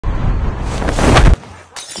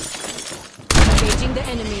Engaging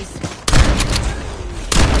the enemies.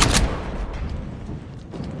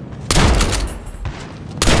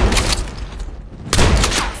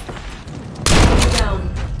 Down.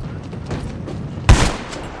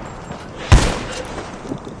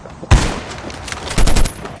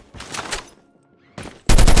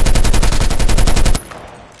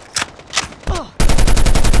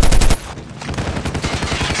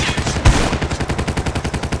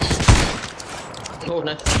 Oh,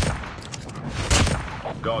 nice.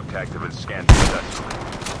 Dog tags have been scanned successfully.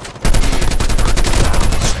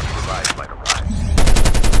 Revived might arrive.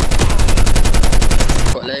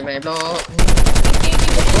 Kok lain main pula.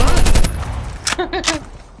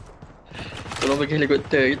 Tolong bagi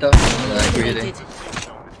helikopter kita. Nah, aku dia. Eliminated.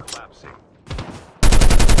 Zone is collapsing.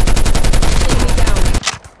 Enemy down.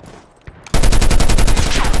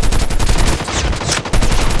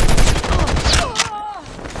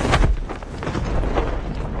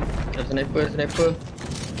 Sniper.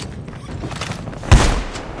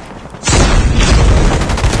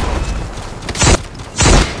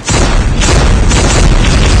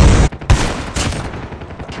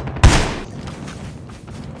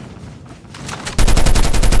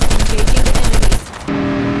 Engaging the enemies.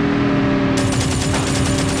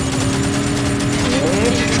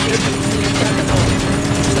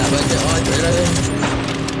 Tak banyak tu lah.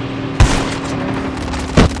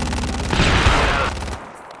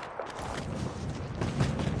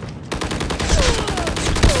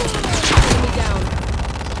 Enemy down.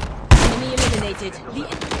 Enemy eliminated.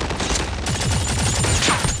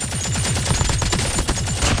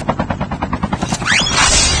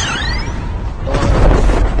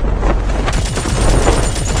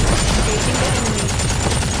 Engaging the enemy.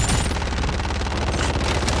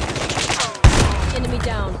 Enemy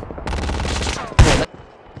down.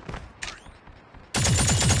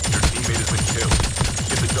 Your teammate has been killed.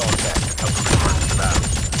 Get the dog tag and help them return to the battle.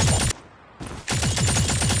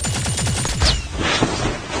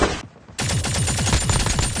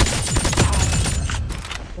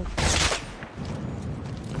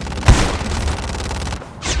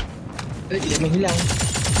 Dia menghilang.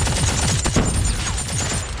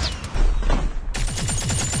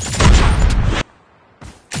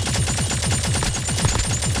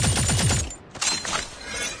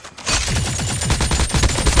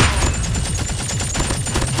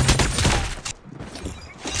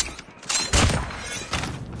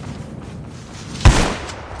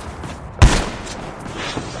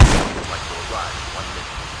 Like to arrive in 1 minute.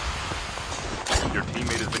 Your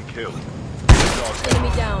teammate has been killed. Get the dog tag.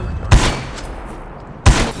 Enemy down.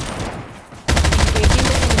 Engaging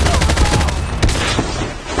the enemy.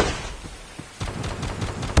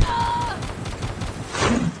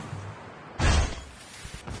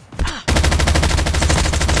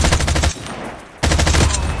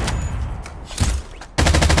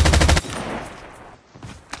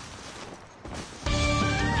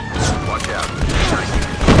 Watch out.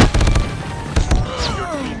 Your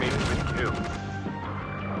teammate has been killed.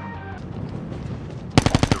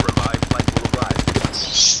 The revived flight will arrive.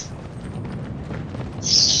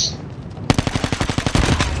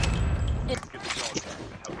 Get the dog tag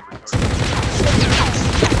and help them return.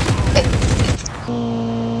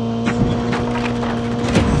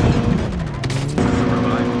 The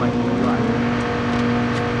revived flight will arrive.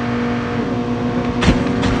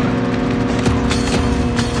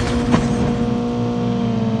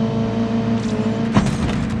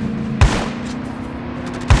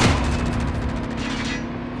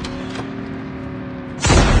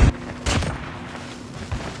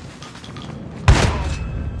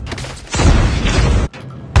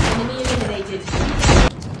 Enemy eliminated.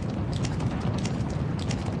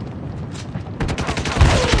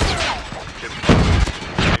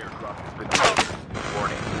 Aircraft has been lost.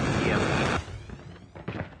 Warning. EMP.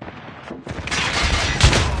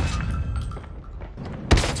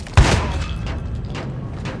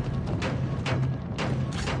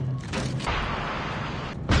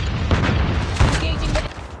 Engaging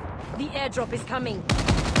the airdrop is coming.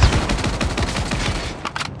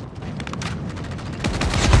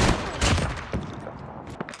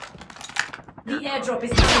 The airdrop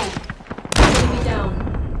is coming. Enemy down.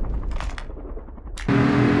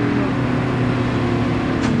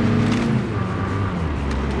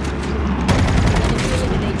 Enemy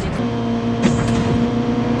eliminated.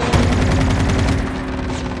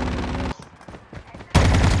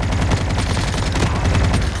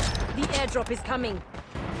 The airdrop is coming.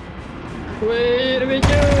 Weh, dia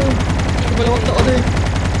meja. Kepala otak dia.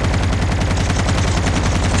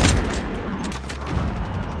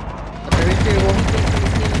 Ada meja bom. Victory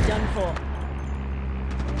is nearly done for.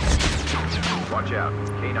 Watch out.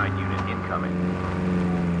 K9 unit incoming.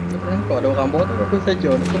 Có đồ gắm bốt nó cứ xây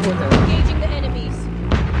chiều nó cứ buồn này. Engaging the enemies.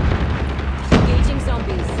 Engaging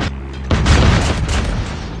zombies.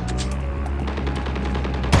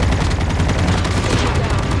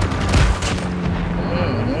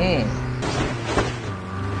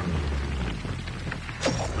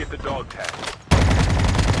 Get the dog tag.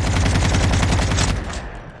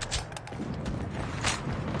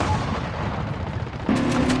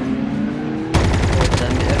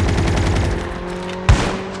 Đánh đĩa.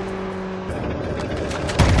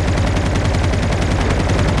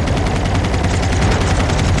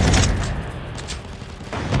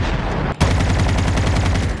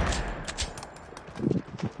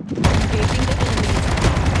 Engaging the enemies.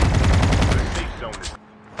 The safe zone is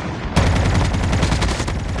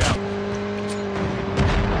down.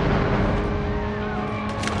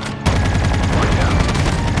 Watch out.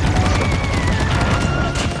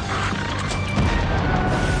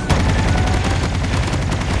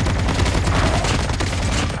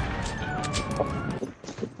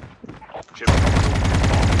 Chip